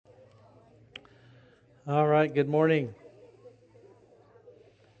All right, good morning.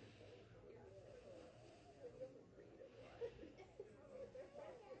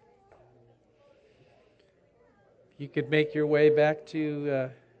 You could make your way back to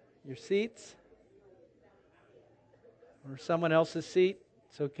your seats or someone else's seat.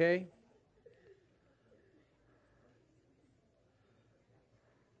 It's okay.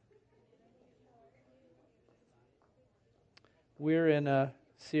 We're in a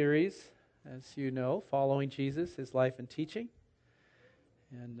series, as you know, following Jesus, his life and teaching.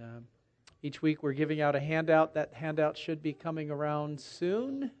 And each week we're giving out a handout. That handout should be coming around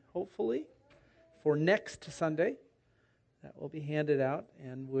soon, hopefully, for next Sunday. That will be handed out,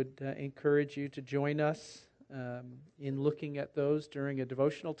 and would encourage you to join us in looking at those during a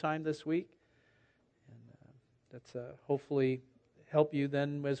devotional time this week. And that's hopefully help you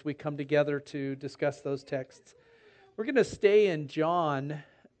then as we come together to discuss those texts. We're going to stay in John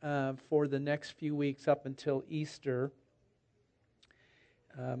for the next few weeks up until Easter.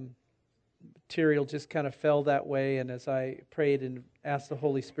 Material just kind of fell that way, and as I prayed and asked the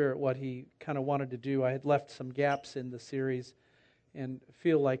Holy Spirit what He kind of wanted to do, I had left some gaps in the series, and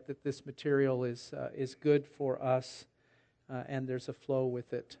feel like that this material is good for us, and there's a flow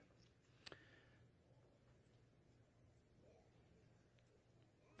with it.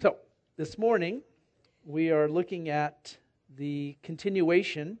 So this morning we are looking at the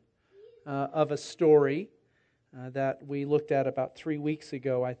continuation of a story that we looked at about 3 weeks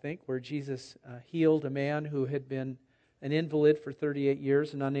ago, I think, where Jesus healed a man who had been an invalid for 38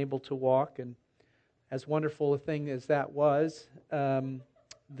 years and unable to walk. And as wonderful a thing as that was,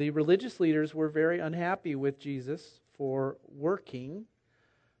 the religious leaders were very unhappy with Jesus for working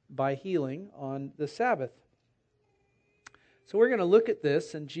by healing on the Sabbath. So we're going to look at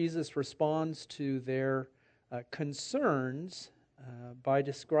this, and Jesus responds to their concerns by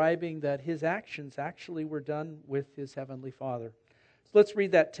describing that his actions actually were done with his heavenly Father. So let's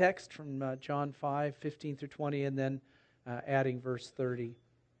read that text from John 5:15 through 20, and then adding verse 30.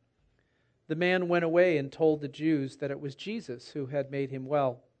 The man went away and told the Jews that it was Jesus who had made him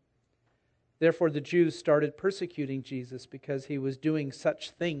well. Therefore the Jews started persecuting Jesus because he was doing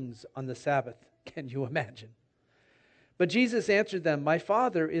such things on the Sabbath. Can you imagine? But Jesus answered them, "My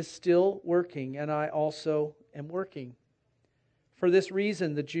Father is still working, and I also am working." For this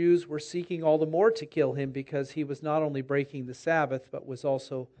reason, the Jews were seeking all the more to kill him, because he was not only breaking the Sabbath, but was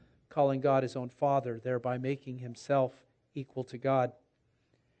also calling God his own Father, thereby making himself equal to God.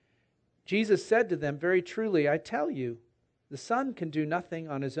 Jesus said to them, "Very truly, I tell you, the Son can do nothing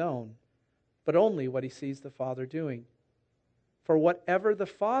on his own, but only what he sees the Father doing. For whatever the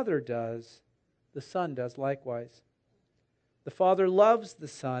Father does, the Son does likewise. The Father loves the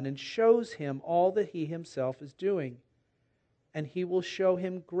Son and shows him all that he himself is doing. And he will show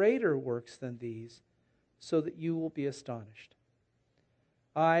him greater works than these, so that you will be astonished.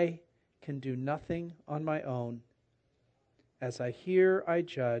 I can do nothing on my own. As I hear, I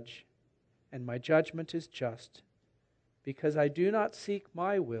judge, and my judgment is just, because I do not seek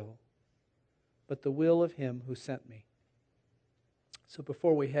my will, but the will of him who sent me." So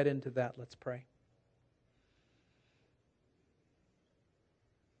before we head into that, let's pray.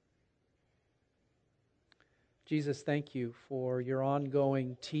 Jesus, thank you for your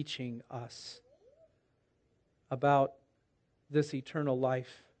ongoing teaching us about this eternal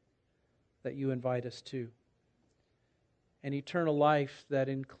life that you invite us to. An eternal life that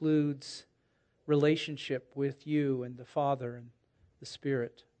includes relationship with you and the Father and the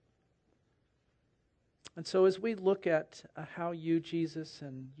Spirit. And so as we look at how you, Jesus,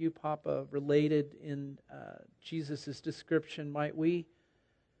 and you, Papa, related in Jesus' description, might we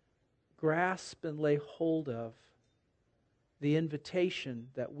grasp and lay hold of the invitation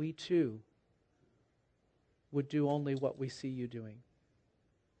that we too would do only what we see you doing.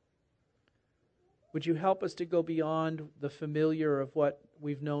 Would you help us to go beyond the familiar of what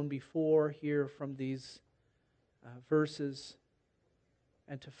we've known before here from these verses,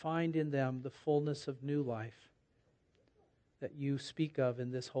 and to find in them the fullness of new life that you speak of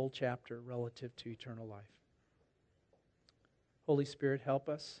in this whole chapter relative to eternal life. Holy Spirit, help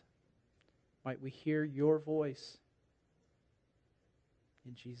us. Might we hear your voice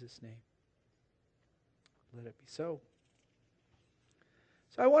in Jesus' name. Let it be so.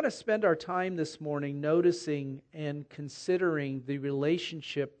 So I want to spend our time this morning noticing and considering the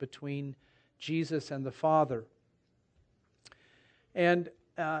relationship between Jesus and the Father. And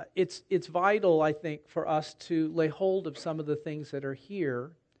it's vital, I think, for us to lay hold of some of the things that are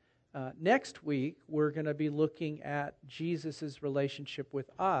here. Next week, we're going to be looking at Jesus' relationship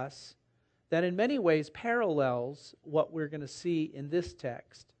with us, that in many ways parallels what we're going to see in this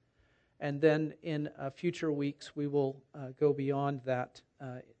text. And then in future weeks, we will go beyond that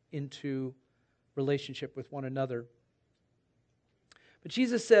into relationship with one another. But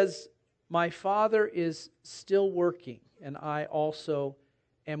Jesus says, my Father is still working, and I also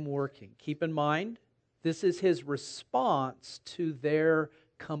am working. Keep in mind, this is his response to their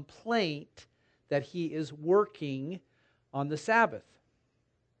complaint that he is working on the Sabbath.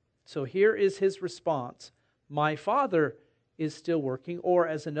 So here is his response. My Father is still working, or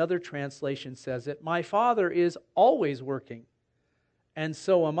as another translation says it, my Father is always working, and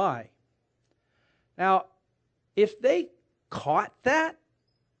so am I. Now, if they caught that,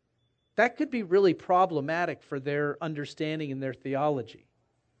 that could be really problematic for their understanding and their theology.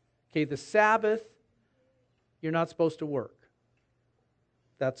 Okay, the Sabbath, you're not supposed to work.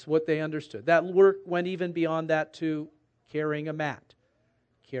 That's what they understood. That work went even beyond that to carrying a mat,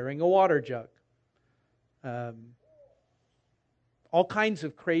 carrying a water jug. All kinds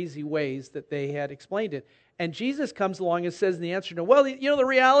of crazy ways that they had explained it. And Jesus comes along and says in the answer, no, well, the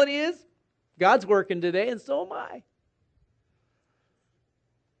reality is God's working today and so am I.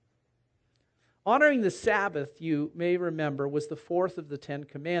 Honoring the Sabbath, you may remember, was the fourth of the 10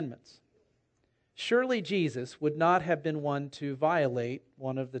 commandments. Surely Jesus would not have been one to violate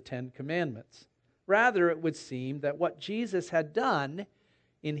one of the 10 commandments. Rather, it would seem that what Jesus had done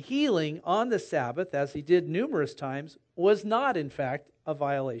in healing on the Sabbath, as he did numerous times, was not, in fact, a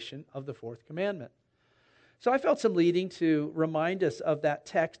violation of the fourth commandment. So I felt some leading to remind us of that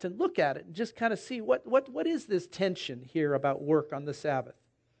text and look at it and just kind of see what is this tension here about work on the Sabbath.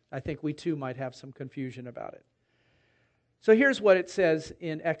 I think we too might have some confusion about it. So here's what it says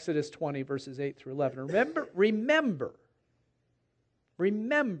in Exodus 20, verses 8 through 11.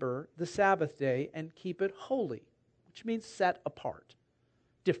 Remember the Sabbath day and keep it holy, which means set apart,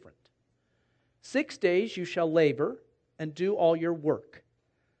 different. 6 days you shall labor and do all your work.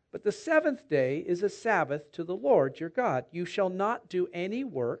 But the seventh day is a Sabbath to the Lord your God. You shall not do any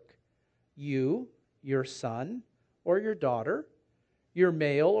work, you, your son, or your daughter, your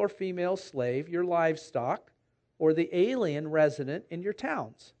male or female slave, your livestock, or the alien resident in your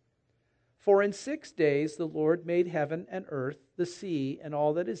towns. For in 6 days the Lord made heaven and earth, the sea, and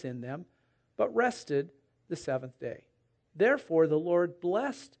all that is in them, but rested the seventh day. Therefore the Lord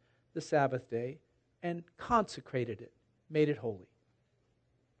blessed the Sabbath day and consecrated it, made it holy.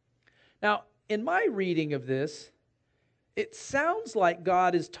 Now, in my reading of this, it sounds like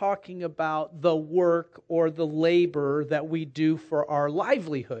God is talking about the work or the labor that we do for our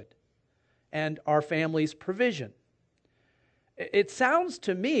livelihood and our family's provision. It sounds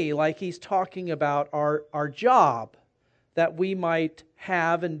to me like he's talking about our job that we might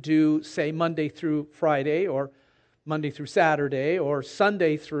have and do, say, Monday through Friday or Monday through Saturday or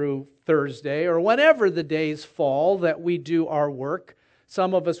Sunday through Thursday or whenever the days fall that we do our work.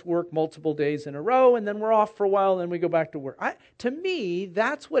 Some of us work multiple days in a row, and then we're off for a while, and then we go back to work. To me,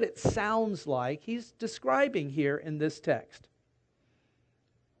 that's what it sounds like he's describing here in this text.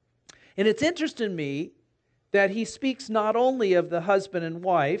 And it's interesting to me that he speaks not only of the husband and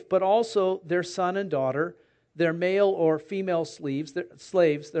wife, but also their son and daughter, their male or female slaves,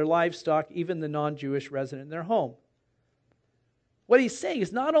 their livestock, even the non-Jewish resident in their home. What he's saying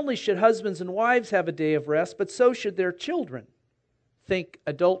is not only should husbands and wives have a day of rest, but so should their children. Think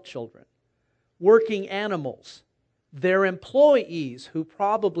adult children, working animals, their employees who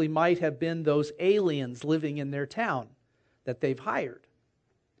probably might have been those aliens living in their town that they've hired.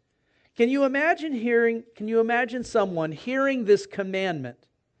 Can you imagine someone hearing this commandment,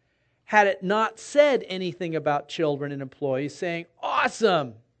 had it not said anything about children and employees, saying,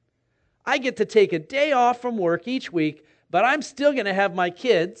 awesome, I get to take a day off from work each week, but I'm still going to have my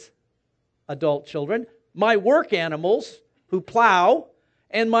kids, adult children, my work animals, who plow,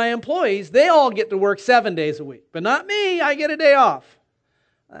 and my employees, they all get to work 7 days a week. But not me, I get a day off.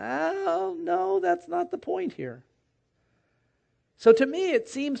 Oh, no, that's not the point here. So to me, it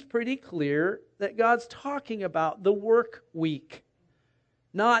seems pretty clear that God's talking about the work week,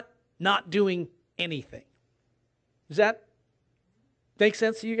 not doing anything. Does that make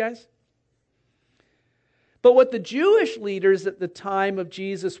sense to you guys? But what the Jewish leaders at the time of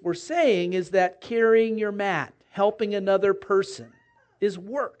Jesus were saying is that carrying your mat, helping another person, is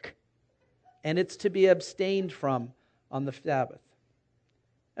work, and it's to be abstained from on the Sabbath.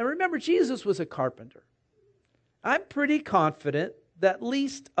 And remember, Jesus was a carpenter. I'm pretty confident that at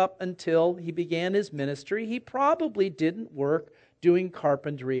least up until he began his ministry, he probably didn't work doing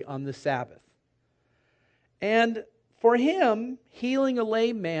carpentry on the Sabbath. And for him, healing a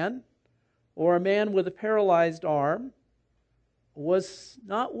lame man or a man with a paralyzed arm was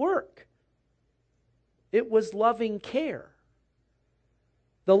not work. It was loving care.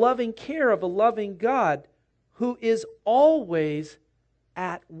 the loving care of a loving God who is always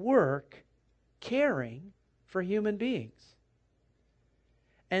at work caring for human beings.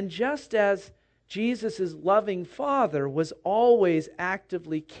 And just as Jesus' loving Father was always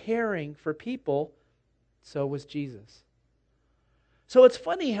actively caring for people, so was Jesus. So it's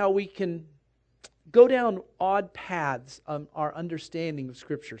funny how we can go down odd paths on our understanding of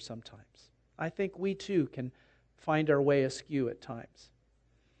Scripture sometimes. I think we too can find our way askew at times.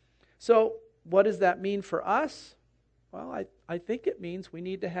 So what does that mean for us? Well, I think it means we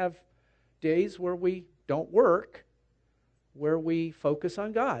need to have days where we don't work, where we focus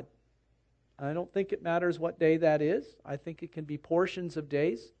on God. I don't think it matters what day that is. I think it can be portions of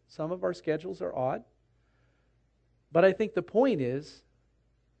days. Some of our schedules are odd. But I think the point is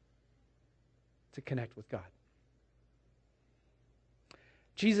to connect with God.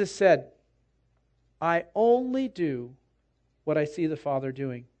 Jesus said, I only do what I see the Father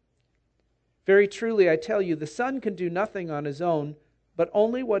doing. Very truly, I tell you, the Son can do nothing on his own, but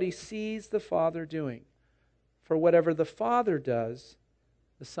only what he sees the Father doing. For whatever the Father does,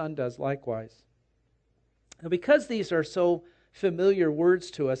 the Son does likewise. Now, because these are so familiar words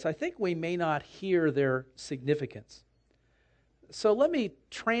to us, I think we may not hear their significance. So let me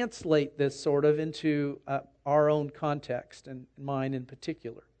translate this sort of into our own context, and mine in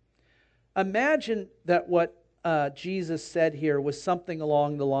particular. Imagine that what Jesus said here was something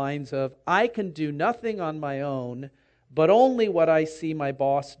along the lines of, I can do nothing on my own, but only what I see my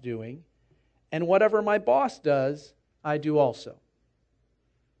boss doing, and whatever my boss does, I do also.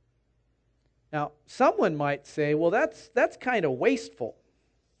 Now, someone might say, well, that's kind of wasteful.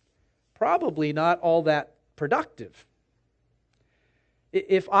 Probably not all that productive.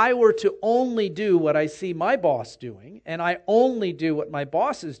 If I were to only do what I see my boss doing, and I only do what my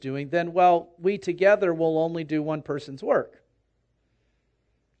boss is doing, then, well, we together will only do one person's work.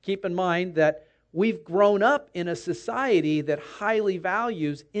 Keep in mind that we've grown up in a society that highly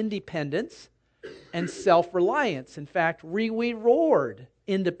values independence and self-reliance. In fact, we reward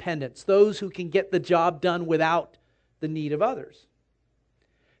independence, those who can get the job done without the need of others.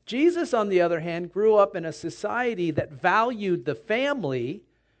 Jesus, on the other hand, grew up in a society that valued the family,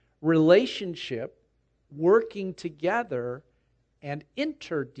 relationship, working together, and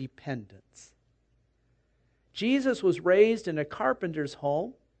interdependence. Jesus was raised in a carpenter's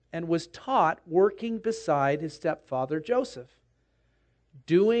home and was taught working beside his stepfather Joseph,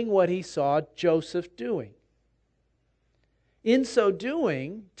 doing what he saw Joseph doing. In so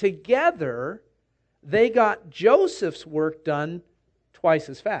doing, together, they got Joseph's work done twice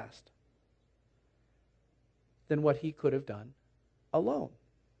as fast than what he could have done alone.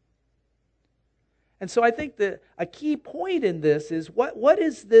 And so I think that a key point in this is what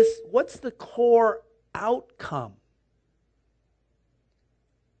is this? What's the core outcome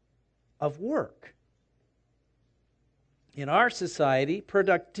of work? In our society,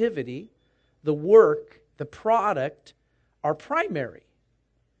 productivity, the work, the product are primary.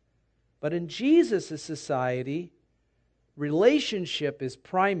 But in Jesus' society, relationship is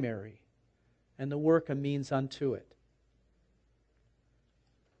primary, and the work a means unto it.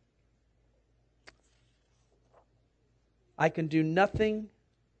 I can do nothing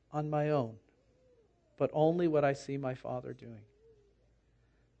on my own, but only what I see my Father doing.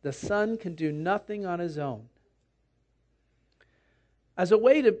 The Son can do nothing on his own. As a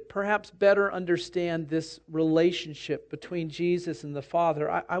way to perhaps better understand this relationship between Jesus and the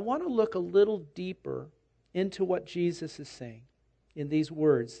Father, I want to look a little deeper into what Jesus is saying in these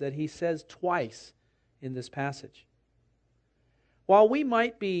words that he says twice in this passage. While we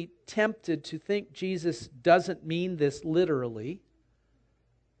might be tempted to think Jesus doesn't mean this literally,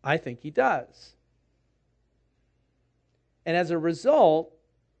 I think he does. And as a result,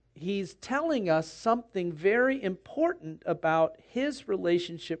 he's telling us something very important about his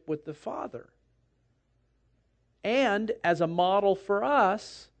relationship with the Father. And as a model for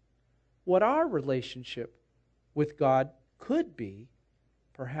us, what our relationship with God could be,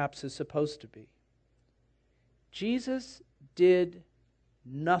 perhaps is supposed to be. Jesus did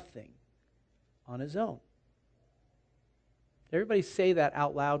nothing on his own. Everybody say that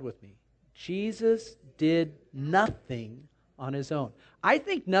out loud with me. Jesus did nothing on his own. I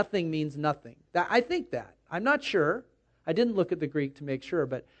think nothing means nothing. I think that. I'm not sure. I didn't look at the Greek to make sure,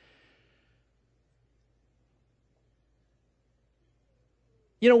 but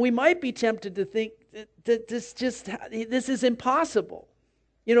we might be tempted to think that this is impossible.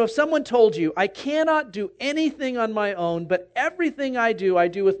 If someone told you, I cannot do anything on my own, but everything I do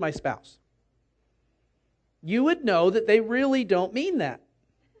with my spouse, you would know that they really don't mean that.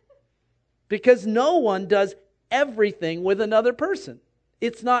 Because no one does everything with another person.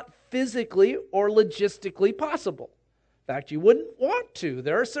 It's not physically or logistically possible. In fact, you wouldn't want to.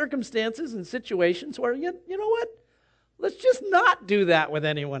 There are circumstances and situations where, you know what? Let's just not do that with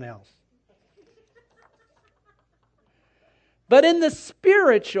anyone else. But in the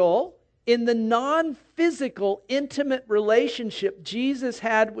spiritual, in the non-physical, intimate relationship Jesus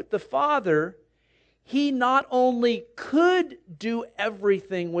had with the Father, He not only could do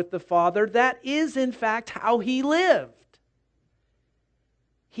everything with the Father, that is in fact how He lived.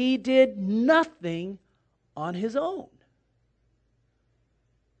 He did nothing on His own.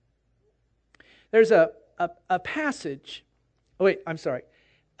 There's a passage. Oh, wait, I'm sorry.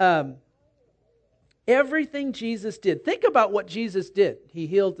 Everything Jesus did. Think about what Jesus did. He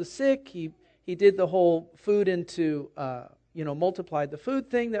healed the sick. He did the whole food into, multiplied the food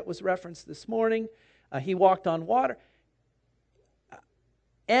thing that was referenced this morning. He walked on water.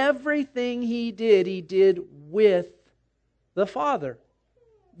 Everything He did with the Father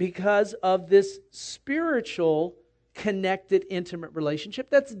because of this spiritual, connected, intimate relationship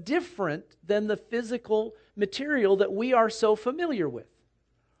that's different than the physical material that we are so familiar with.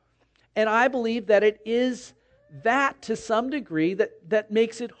 And I believe that it is that to some degree that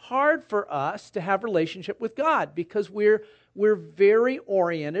makes it hard for us to have relationship with God, because we're very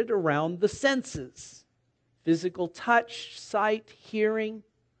oriented around the senses. Physical touch, sight, hearing.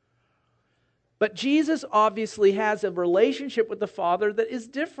 But Jesus obviously has a relationship with the Father that is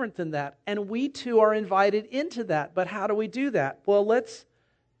different than that. And we too are invited into that. But how do we do that? Well, let's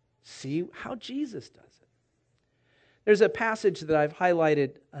see how Jesus does it. There's a passage that I've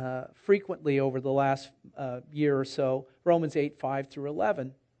highlighted frequently over the last year or so, Romans 8, 5 through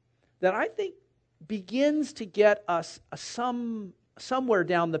 11, that I think begins to get us somewhere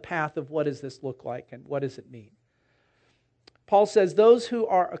down the path of what does this look like and what does it mean. Paul says, those who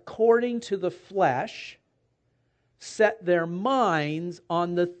are according to the flesh set their minds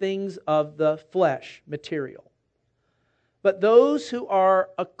on the things of the flesh, material. But those who are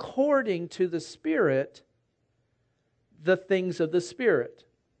according to the Spirit, the things of the Spirit.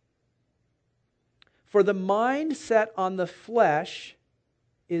 For the mind set on the flesh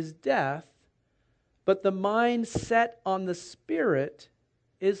is death, but the mind set on the Spirit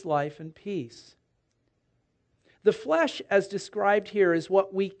is life and peace. The flesh, as described here, is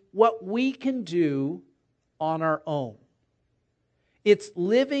what we can do on our own. It's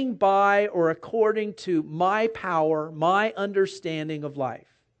living by or according to my power, my understanding of life.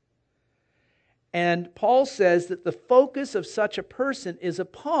 And Paul says that the focus of such a person is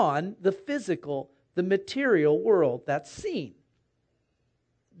upon the physical, the material world that's seen.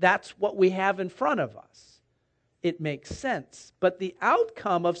 That's what we have in front of us. It makes sense. But the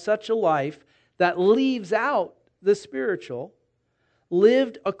outcome of such a life that leaves out the spiritual,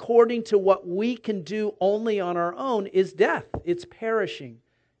 lived according to what we can do only on our own, is death. It's perishing,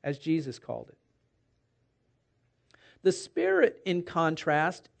 as Jesus called it. The Spirit, in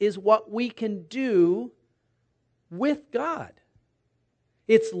contrast, is what we can do with God.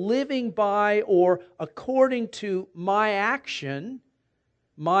 It's living by or according to my action,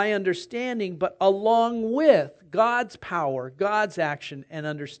 my understanding, but along with God's power, God's action and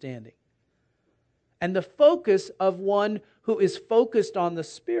understanding. And the focus of one who is focused on the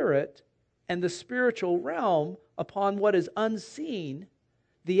Spirit and the spiritual realm upon what is unseen,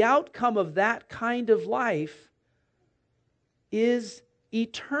 the outcome of that kind of life is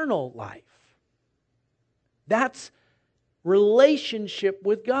eternal life. That's relationship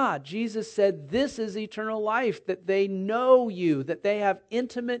with God. Jesus said, this is eternal life, that they know you, that they have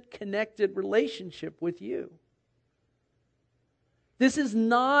intimate, connected relationship with you. This is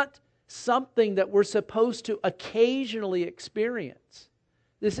not something that we're supposed to occasionally experience.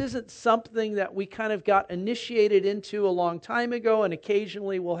 This isn't something that we kind of got initiated into a long time ago and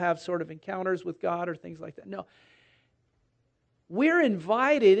occasionally we'll have sort of encounters with God or things like that. No. We're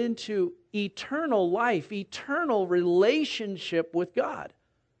invited into eternal life, eternal relationship with God.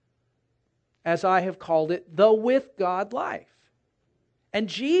 As I have called it, the with God life. And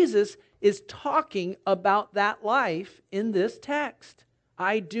Jesus is talking about that life in this text.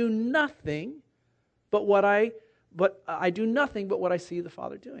 I do nothing but what I see the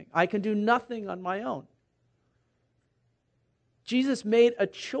Father doing. I can do nothing on my own. Jesus made a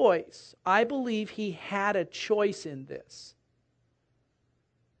choice. I believe He had a choice in this.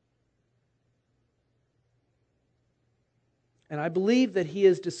 And I believe that He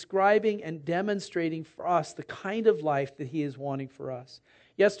is describing and demonstrating for us the kind of life that He is wanting for us.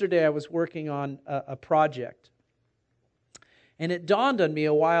 Yesterday I was working on a project. And it dawned on me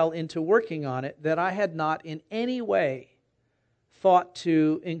a while into working on it that I had not in any way thought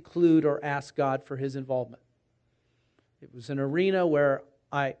to include or ask God for His involvement. It was an arena where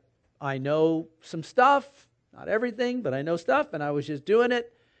I know some stuff, not everything, but I know stuff, and I was just doing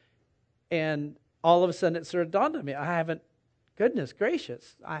it. And all of a sudden it sort of dawned on me, goodness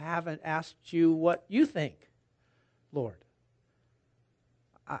gracious, I haven't asked you what you think, Lord.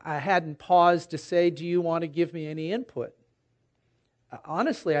 I hadn't paused to say, do you want to give me any input?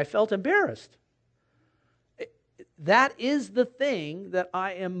 Honestly, I felt embarrassed. That is the thing that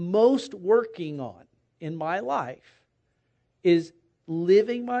I am most working on in my life, is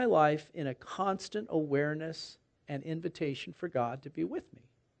living my life in a constant awareness and invitation for God to be with me.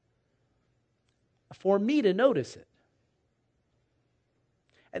 For me to notice it.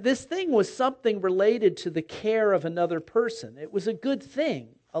 And this thing was something related to the care of another person. It was a good thing,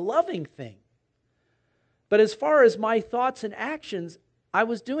 a loving thing. But as far as my thoughts and actions, I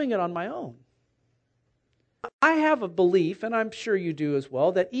was doing it on my own. I have a belief, and I'm sure you do as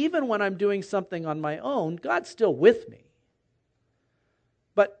well, that even when I'm doing something on my own, God's still with me.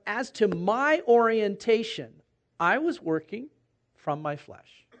 But as to my orientation, I was working from my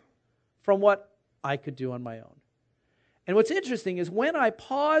flesh, from what I could do on my own. And what's interesting is when I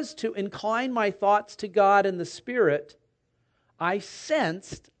paused to incline my thoughts to God and the Spirit, I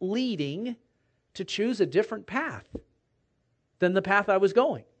sensed leading to choose a different path than the path I was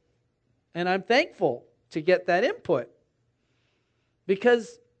going. And I'm thankful to get that input,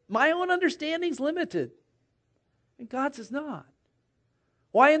 because my own understanding's limited and God's is not.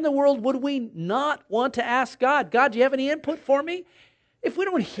 Why in the world would we not want to ask God, God, do you have any input for me? If we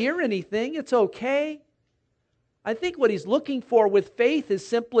don't hear anything, it's okay. I think what He's looking for with faith is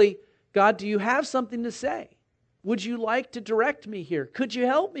simply, God, do you have something to say? Would you like to direct me here? Could you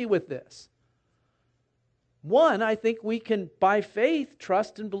help me with this? One, I think we can, by faith,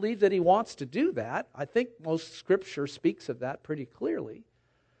 trust and believe that He wants to do that. I think most Scripture speaks of that pretty clearly.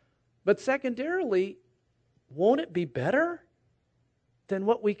 But secondarily, won't it be better than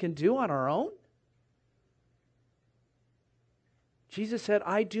what we can do on our own? Jesus said,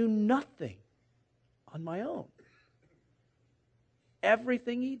 I do nothing on my own.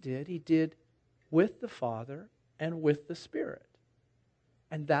 Everything He did with the Father and with the Spirit.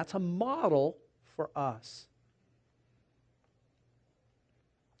 And that's a model for us.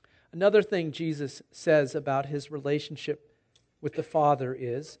 Another thing Jesus says about His relationship with the Father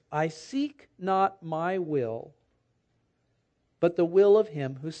is, I seek not my will, but the will of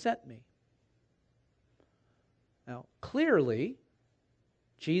Him who sent me. Now, clearly,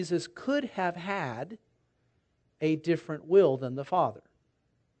 Jesus could have had a different will than the Father.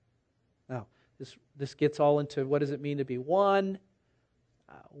 Now, this gets all into what does it mean to be one,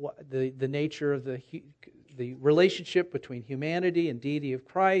 the nature of the relationship between humanity and deity of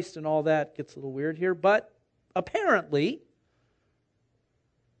Christ and all that gets a little weird here. But apparently,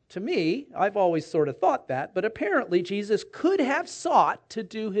 to me, I've always sort of thought that, but apparently Jesus could have sought to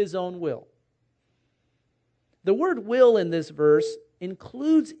do His own will. The word will in this verse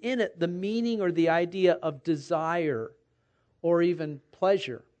includes in it the meaning or the idea of desire or even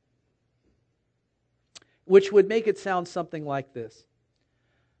pleasure, which would make it sound something like this.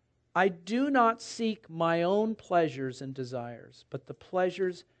 I do not seek my own pleasures and desires, but the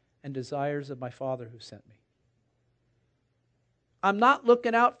pleasures and desires of my Father who sent me. I'm not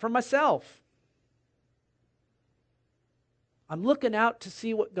looking out for myself. I'm looking out to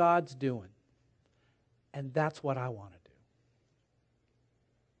see what God's doing. And that's what I want to do.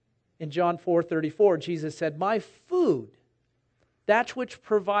 In John 4:34, Jesus said, my food, that which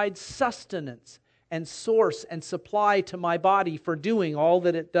provides sustenance and source and supply to my body for doing all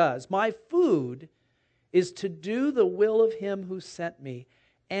that it does. My food is to do the will of Him who sent me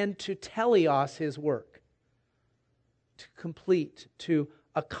and to teleos His work. To complete, to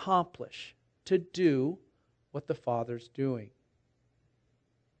accomplish, to do what the Father's doing.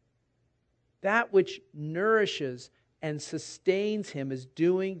 That which nourishes and sustains Him is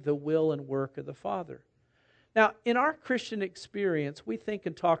doing the will and work of the Father. Now, in our Christian experience, we think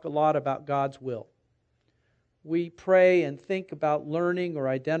and talk a lot about God's will. We pray and think about learning or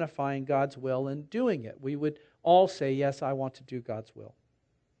identifying God's will and doing it. We would all say, yes, I want to do God's will.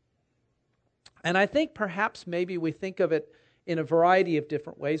 And I think perhaps maybe we think of it in a variety of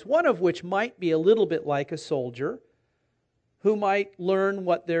different ways, one of which might be a little bit like a soldier who might learn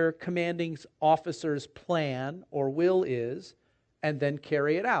what their commanding officer's plan or will is and then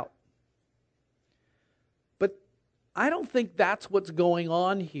carry it out. But I don't think that's what's going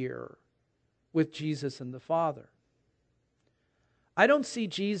on here with Jesus and the Father. I don't see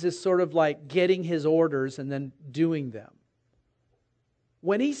Jesus sort of like getting His orders and then doing them.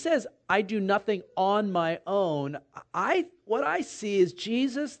 When He says, I do nothing on my own, what I see is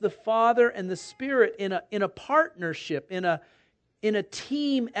Jesus, the Father, and the Spirit in a partnership, in in a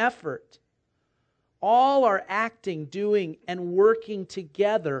team effort. All are acting, doing, and working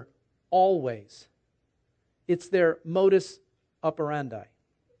together always. It's their modus operandi.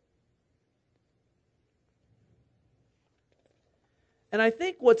 And I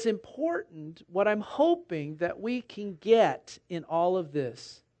think what's important, what I'm hoping that we can get in all of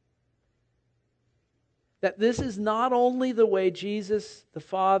this, that this is not only the way Jesus, the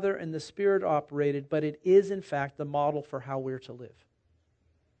Father, and the Spirit operated, but it is in fact the model for how we're to live.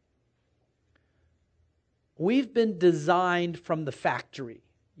 We've been designed from the factory,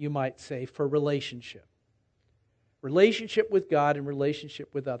 you might say, for relationship. Relationship with God and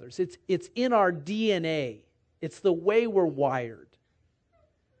relationship with others. It's in our DNA. It's the way we're wired.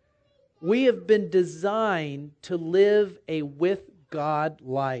 We have been designed to live a with God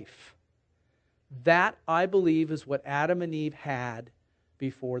life. That, I believe, is what Adam and Eve had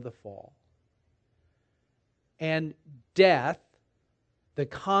before the fall. And death, the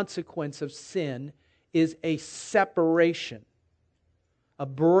consequence of sin, is a separation, a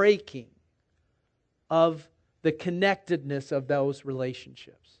breaking of the connectedness of those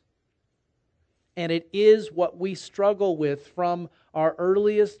relationships. And it is what we struggle with from our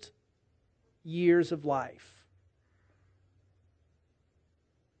earliest years of life.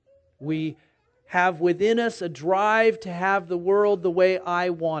 We have within us a drive to have the world the way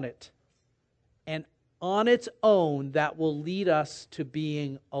I want it. And on its own, that will lead us to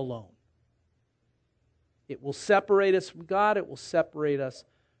being alone. It will separate us from God. It will separate us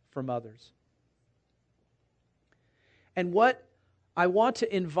from others. And what I want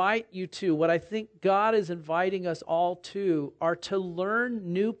to invite you to, what I think God is inviting us all to, are to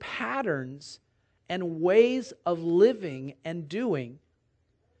learn new patterns and ways of living and doing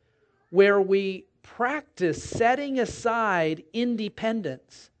where we practice setting aside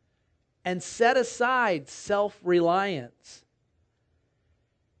independence and set aside self-reliance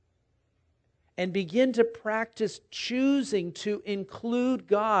and begin to practice choosing to include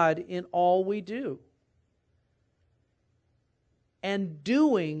God in all we do and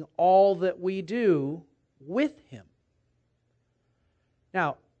doing all that we do with Him.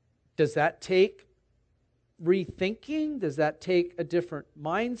 Now, does that take rethinking? Does that take a different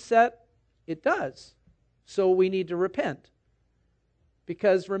mindset? It does. So we need to repent.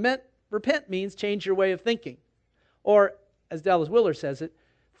 Because repent means change your way of thinking. Or, as Dallas Willard says it,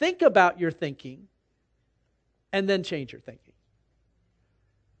 think about your thinking and then change your thinking.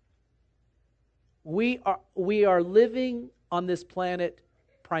 We are living on this planet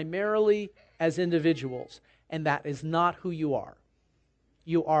primarily as individuals, and that is not who you are.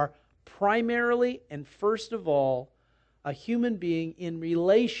 You are primarily and first of all a human being in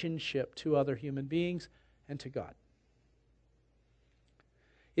relationship to other human beings and to God.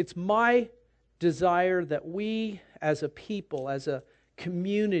 It's my desire that we as a people, as a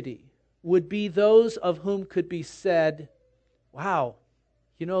community, would be those of whom could be said, wow,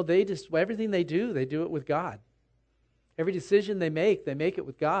 everything they do it with God. Every decision they make it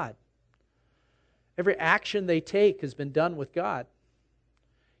with God. Every action they take has been done with God.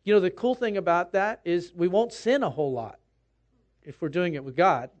 The cool thing about that is we won't sin a whole lot if we're doing it with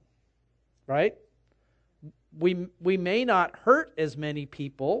God, right? We may not hurt as many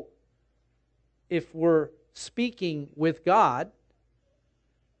people if we're speaking with God,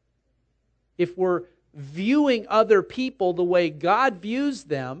 if we're viewing other people the way God views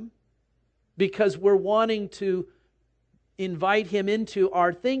them, because we're wanting to invite Him into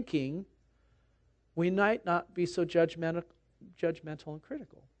our thinking, we might not be so judgmental and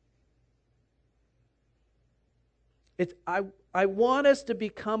critical. I want us to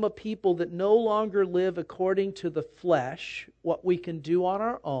become a people that no longer live according to the flesh, what we can do on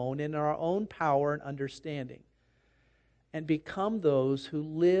our own, in our own power and understanding, and become those who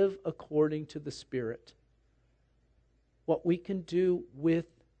live according to the Spirit, what we can do with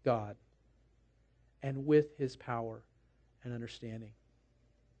God and with His power and understanding.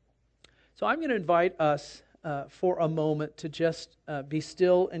 So I'm going to invite us for a moment to just be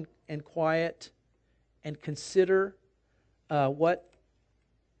still and quiet and consider what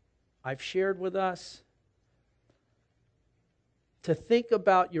I've shared with us, to think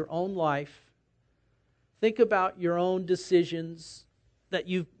about your own life, think about your own decisions that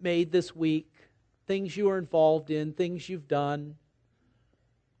you've made this week, things you are involved in, things you've done.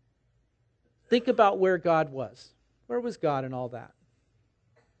 Think about where God was. Where was God in all that?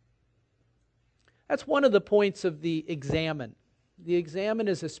 That's one of the points of the examine. The examine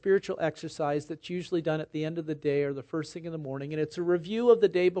is a spiritual exercise that's usually done at the end of the day or the first thing in the morning, and it's a review of the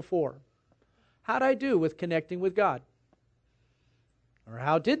day before. How'd I do with connecting with God? Or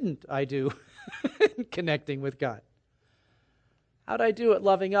how didn't I do connecting with God? How'd I do at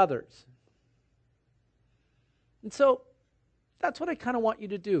loving others? And so that's what I kind of want you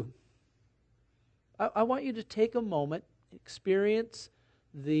to do. I want you to take a moment, experience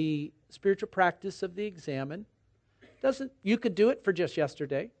the spiritual practice of the examen. You could do it for just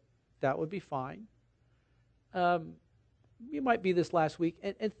yesterday. That would be fine. You might be this last week.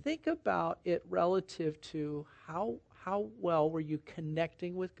 And think about it relative to how well were you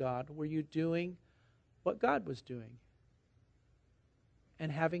connecting with God? Were you doing what God was doing?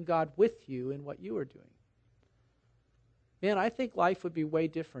 And having God with you in what you were doing. Man, I think life would be way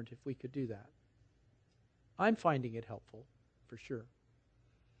different if we could do that. I'm finding it helpful, for sure.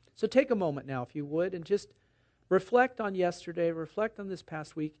 So take a moment now, if you would, and just reflect on yesterday, reflect on this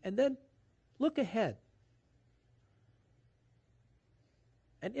past week, and then look ahead.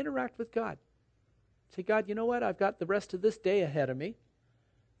 And interact with God. Say, God, you know what? I've got the rest of this day ahead of me,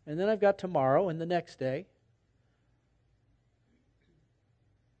 and then I've got tomorrow and the next day.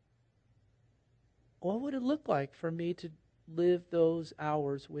 What would it look like for me to live those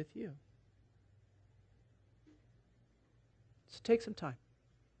hours with you? So take some time.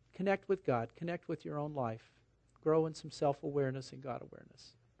 Connect with God. Connect with your own life. Grow in some self-awareness and God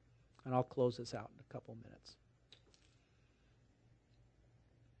awareness. And I'll close this out in a couple minutes.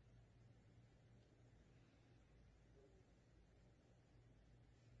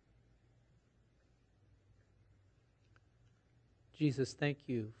 Jesus, thank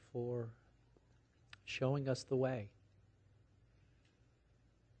you for showing us the way.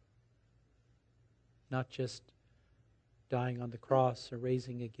 Not just dying on the cross or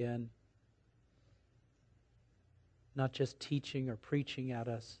raising again. Not just teaching or preaching at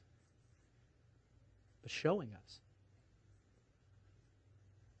us, but showing us.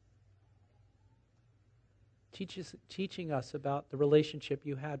 Teaching us about the relationship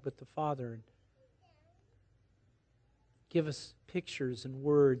you had with the Father. And give us pictures and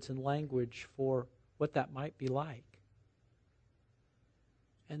words and language for what that might be like.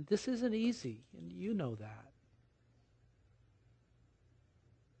 And this isn't easy, and you know that.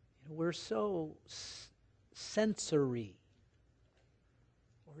 We're so sensory.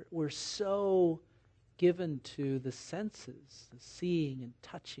 We're so given to the senses, the seeing and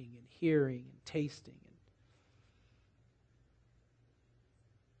touching and hearing and tasting.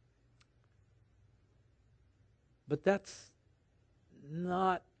 But that's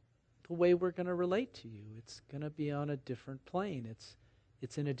not the way we're going to relate to you. It's going to be on a different plane.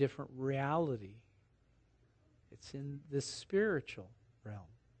 It's in a different reality. It's in this spiritual realm,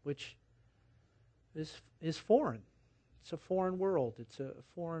 which is foreign. It's a foreign world. It's a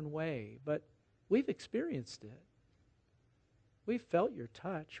foreign way. But we've experienced it. We've felt your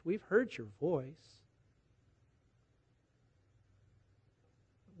touch. We've heard your voice.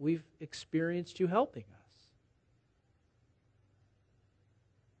 We've experienced you helping us.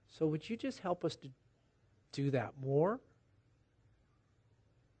 So would you just help us to do that more?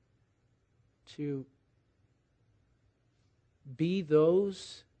 To be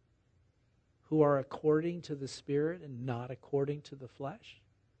those who are according to the Spirit and not according to the flesh?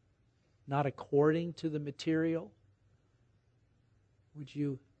 Not according to the material? Would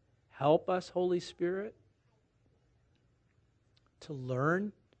you help us, Holy Spirit, to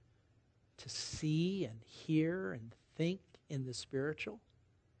learn to see and hear and think in the spiritual?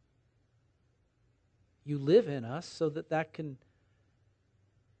 You live in us so that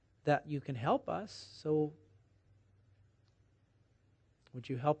you can help us. So would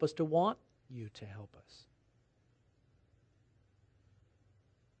you help us to want you to help us?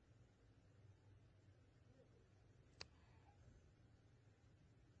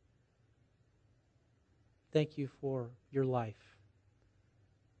 Thank you for your life,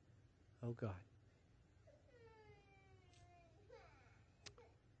 oh God.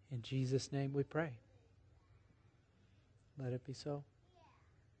 In Jesus' name we pray. Let it be so.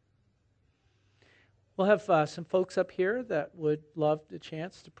 We'll have some folks up here that would love the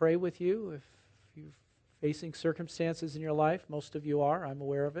chance to pray with you if you're facing circumstances in your life. Most of you are. I'm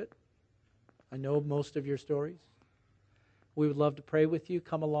aware of it. I know most of your stories. We would love to pray with you,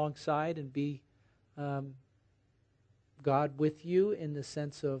 come alongside and be God with you in the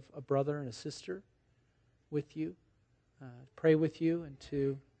sense of a brother and a sister with you, pray with you and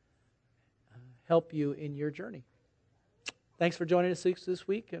to help you in your journey. Thanks for joining us this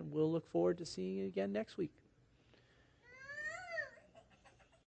week, and we'll look forward to seeing you again next week.